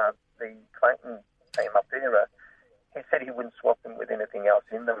the Clayton team up there, he said he wouldn't swap him with anything else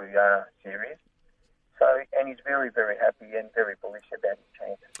in the series. So, and he's very, very happy and very bullish about his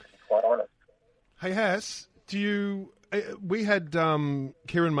chances, to be quite honest. Hey, Haas, we had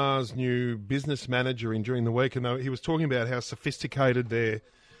Kieran Maher's new business manager in during the week, and he was talking about how sophisticated their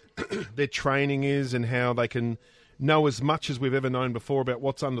training is and how they can know as much as we've ever known before about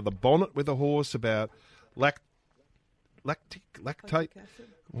what's under the bonnet with a horse, about lactate.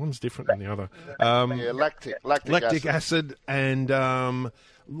 One's different than the other. Lactic acid and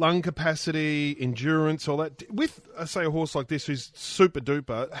lung capacity, endurance, all that. With, say, a horse like this who's super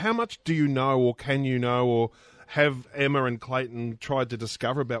duper, how much do you know, or can you know, or have Emma and Clayton tried to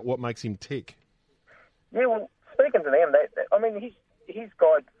discover about what makes him tick? Yeah, well, speaking to them, I mean, his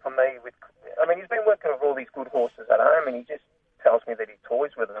guide for me he's been working with all these good horses at home, and he just tells me that he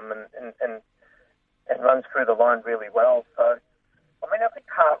toys with them and runs through the line really well. So, I mean, I think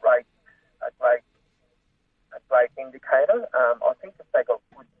heart rate's a great indicator. I think if they got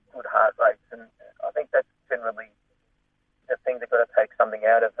good heart rates, and I think that's generally the thing they've got to take something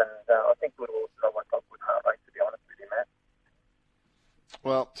out of. And I think good horses always got good heart rates, to be honest with you, Matt.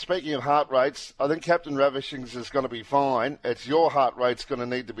 Well, speaking of heart rates, I think Captain Ravishing's is going to be fine. It's your heart rate's going to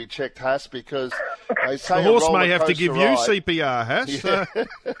need to be checked, Haas, because they say the horse may have to give you CPR, Haas. Yeah.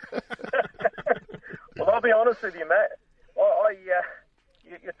 Well, I'll be honest with you, Matt.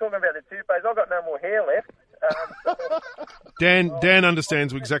 You're talking about the toupees. I've got no more hair left. Dan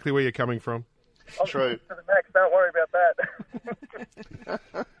understands exactly where you're coming from. True. To the max, don't worry about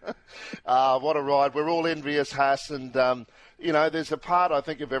that. What a ride. We're all envious, Haas, and, there's a part, I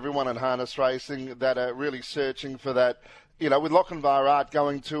think, of everyone in harness racing that are really searching for that. With Lochinvar Art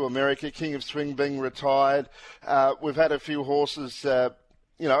going to America, King of Swing being retired, we've had a few horses,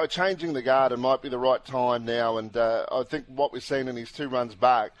 changing the guard, and might be the right time now, and I think what we've seen in his 2 runs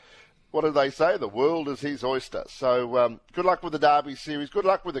back, what do they say? The world is his oyster. So good luck with the Derby Series. Good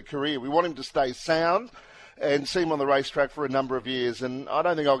luck with the career. We want him to stay sound and see him on the racetrack for a number of years. And I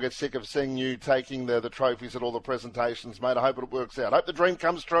don't think I'll get sick of seeing you taking the trophies at all the presentations, mate. I hope it works out. I hope the dream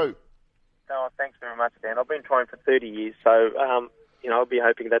comes true. No, thanks very much, Dan. I've been trying for 30 years, so, I'll be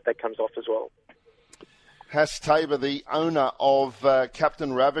hoping that comes off as well. Haas Tabor, the owner of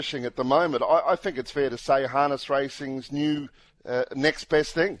Captain Ravishing at the moment. I think it's fair to say harness racing's new next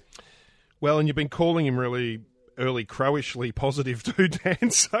best thing. Well, and you've been calling him really early crowishly positive too,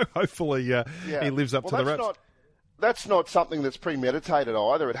 Dan, so hopefully he lives up to the reps. That's not something that's premeditated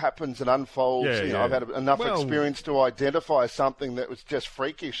either. It happens and unfolds. I've had enough experience to identify something that was just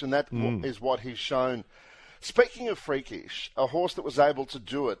freakish, and that is what he's shown. Speaking of freakish, a horse that was able to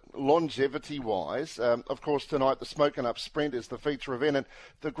do it longevity-wise, of course tonight the Smokin' Up Sprint is the feature event, and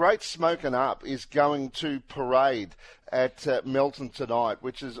the Great Smokin' Up is going to parade at Melton tonight,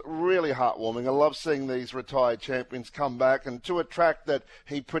 which is really heartwarming. I love seeing these retired champions come back, and to a track that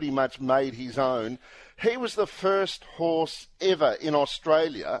he pretty much made his own. He was the first horse ever in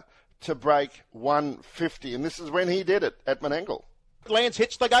Australia to break 150, and this is when he did it at Menangle. Lance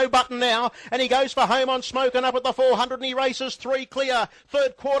hits the go button now, and he goes for home on Smokin' Up at the 400, and he races 3 clear.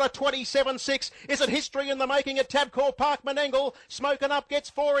 Third quarter, 27.6. Is it history in the making at Tabcorp Park, Menangle? Smokin' Up gets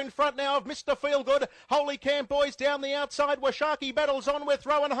 4 in front now of Mr. Feelgood. Holy Camp Boys down the outside. Washaki battles on with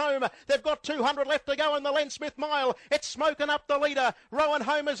Rowan Home. They've got 200 left to go in the Len Smith Mile. It's Smokin' Up the leader. Rowan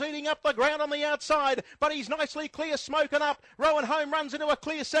Home is eating up the ground on the outside, but he's nicely clear. Smokin' Up. Rowan Home runs into a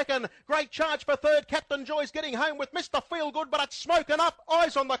clear second. Great charge for third. Captain Joy's getting home with Mr. Feelgood, but it's Smokin' Up.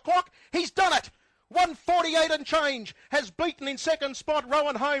 Eyes on the clock. He's done it. 148 and change. Has beaten in second spot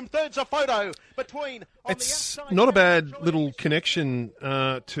Rowan Home. Third's a photo between. It's not a bad little connection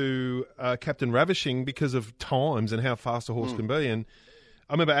to Captain Ravishing because of times and how fast a horse can be. And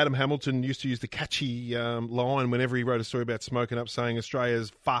I remember Adam Hamilton used to use the catchy line whenever he wrote a story about Smokin' Up, saying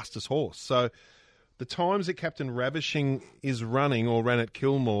Australia's fastest horse. So the times that Captain Ravishing is running or ran at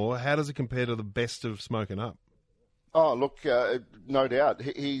Kilmore, how does it compare to the best of Smokin' Up? Oh, look, no doubt.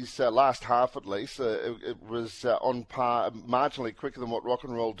 His last half, at least, it was on par, marginally quicker than what Rock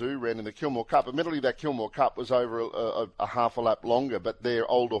and Roll Do ran in the Kilmore Cup. Admittedly, that Kilmore Cup was over a half a lap longer, but they're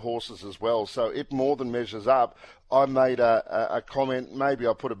older horses as well, so it more than measures up. I made a comment, maybe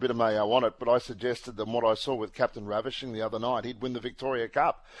I put a bit of mayo on it, but I suggested that what I saw with Captain Ravishing the other night, he'd win the Victoria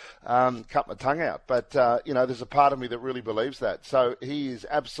Cup. Cut my tongue out. But, there's a part of me that really believes that. So he is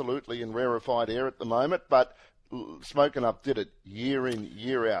absolutely in rarefied air at the moment, but Smoking Up did it year in,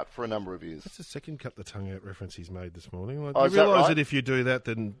 year out for a number of years. That's the second cut the tongue out reference he's made this morning. Like, you realise right? that if you do that,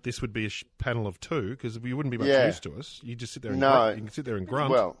 then this would be a panel of two, because you wouldn't be much use to us. You just sit there and grunt. You can sit there and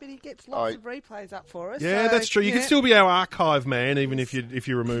grunt. Well, but he gets lots of replays up for us. Yeah, so, that's true. You can still be our archive man, even if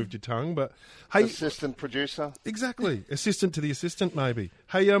you removed your tongue. But hey, assistant producer, exactly, assistant to the assistant, maybe.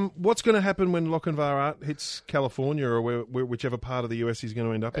 Hey, what's going to happen when Lochinvar hits California or whichever part of the US he's going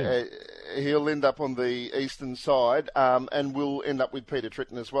to end up in? He'll end up on the eastern side, and we'll end up with Peter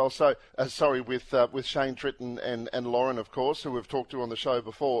Tritton as well. So, with Shane Tritton and Lauren, of course, who we've talked to on the show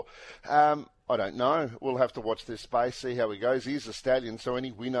before. I don't know. We'll have to watch this space, see how he goes. He's a stallion, so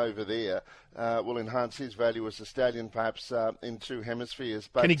any win over there will enhance his value as a stallion, perhaps in two hemispheres.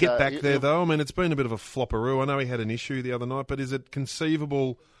 But, can he get back there, though? I mean, it's been a bit of a flopperoo. I know he had an issue the other night, but is it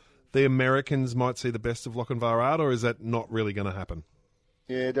conceivable the Americans might see the best of Lochinvar, or is that not really going to happen?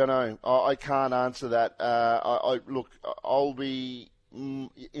 Yeah, I don't know. I can't answer that. Look, I'll be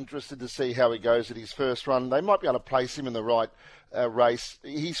interested to see how he goes at his first run. They might be able to place him in the right race.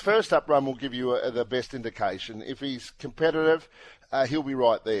 His first up run will give you the best indication. If he's competitive, he'll be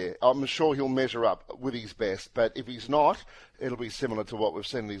right there. I'm sure he'll measure up with his best, but if he's not, it'll be similar to what we've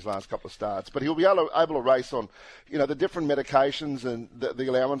seen in these last couple of starts. But he'll be able to race on, the different medications and the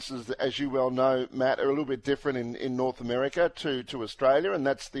allowances, as you well know, Matt, are a little bit different in North America to Australia, and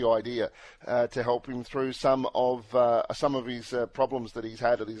that's the idea, to help him through some of his problems that he's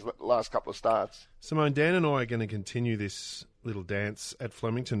had at his last couple of starts. Simone, Dan and I are going to continue this little dance at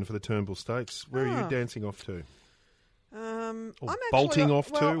Flemington for the Turnbull Stakes. Where are you dancing off to? I'm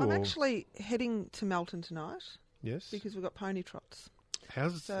actually heading to Melton tonight. Yes, because we've got pony trots.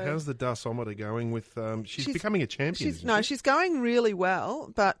 How's the Darsometer going with? She's becoming a champion. She's going really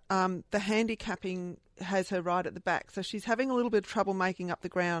well, but the handicapping has her right at the back, so she's having a little bit of trouble making up the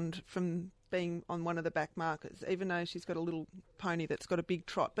ground from being on one of the back markers, even though she's got a little pony that's got a big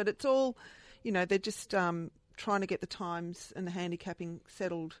trot. But it's all, they're just trying to get the times and the handicapping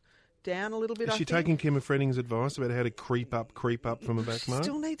settled down a little bit. Is she taking Kim Freding's advice about how to creep up from a back mark?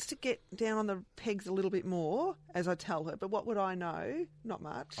 Still needs to get down on the pegs a little bit more, as I tell her. But what would I know? Not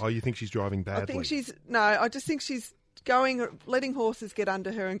much. Oh, you think she's driving badly? I just think she's letting horses get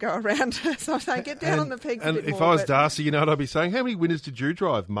under her and go around her. So I'm saying, get down on the pegs a bit more. And if I was Darcy, what I'd be saying? How many winners did you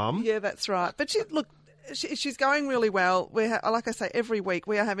drive, Mum? Yeah, that's right. But she's going really well. Like I say, every week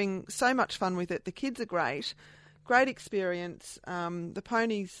we are having so much fun with it. The kids are great. Great experience. The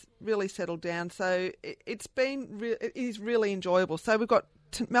ponies really settled down, so it is really enjoyable. So we've got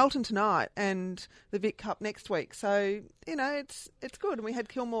Melton tonight and the Vic Cup next week. So it's good. And we had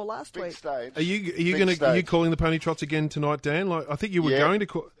Kilmore last week. Stage. Are you calling the pony trots again tonight, Dan? Like I think you were going to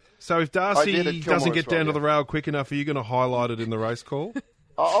call. So if Darcy doesn't get down to the rail quick enough, are you going to highlight it in the race call?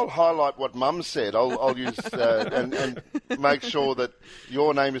 I'll highlight what Mum said. I'll use and make sure that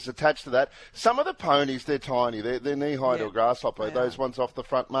your name is attached to that. Some of the ponies, they're tiny. They're knee-high to a grasshopper, those ones off the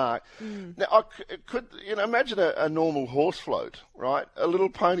front mark. Now, I could imagine a normal horse float, right? A little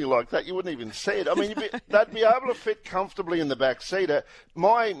pony like that, you wouldn't even see it. I mean, they'd be able to fit comfortably in the back seat.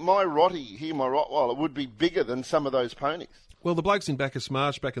 My Rottie here, my Rottweiler, would be bigger than some of those ponies. Well, the blokes in Bacchus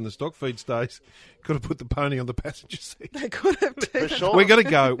Marsh back in the stock feeds days could have put the pony on the passenger seat. They could have too. For sure. We've got to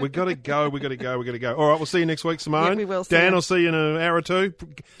go. All right, we'll see you next week, Simone. Yeah, we will. Dan, I'll see you in an hour or two.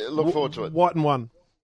 Look forward to it. White and one.